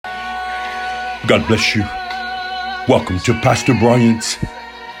God bless you. Welcome to Pastor Bryant's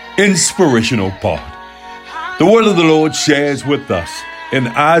Inspirational Pod. The word of the Lord shares with us in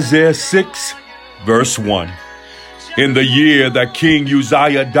Isaiah 6, verse 1. In the year that King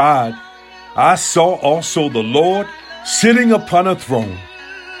Uzziah died, I saw also the Lord sitting upon a throne,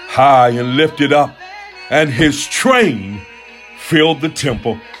 high and lifted up, and his train filled the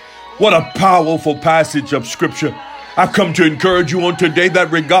temple. What a powerful passage of scripture. I come to encourage you on today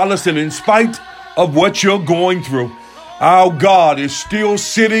that regardless and in spite of what you're going through, our God is still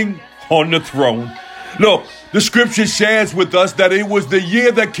sitting on the throne. Look, the scripture shares with us that it was the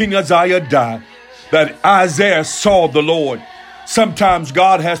year that King Uzziah died that Isaiah saw the Lord. Sometimes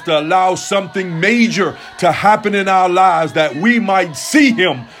God has to allow something major to happen in our lives that we might see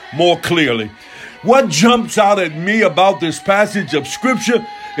him more clearly. What jumps out at me about this passage of scripture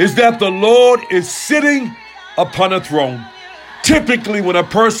is that the Lord is sitting upon a throne. Typically, when a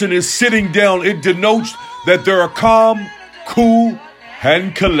person is sitting down, it denotes that they're calm, cool,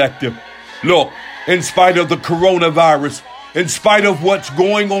 and collective. Look, in spite of the coronavirus, in spite of what's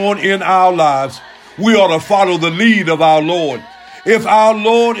going on in our lives, we ought to follow the lead of our Lord. If our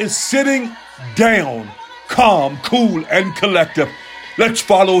Lord is sitting down, calm, cool, and collective, let's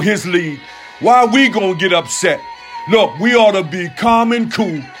follow his lead. Why are we going to get upset? Look, we ought to be calm and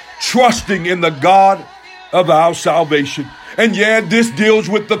cool, trusting in the God of our salvation. And yeah, this deals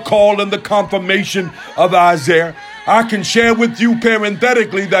with the call and the confirmation of Isaiah. I can share with you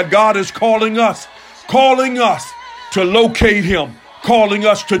parenthetically that God is calling us to locate him, calling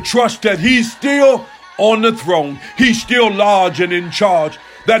us to trust that he's still on the throne. He's still large and in charge.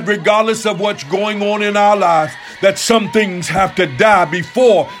 That regardless of what's going on in our lives, that some things have to die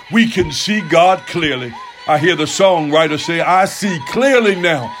before we can see God clearly. I hear the songwriter say, I see clearly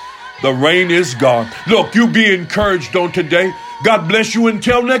now. The rain is gone. Look, you be encouraged on today. God bless you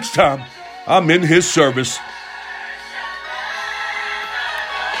until next time. I'm in his service.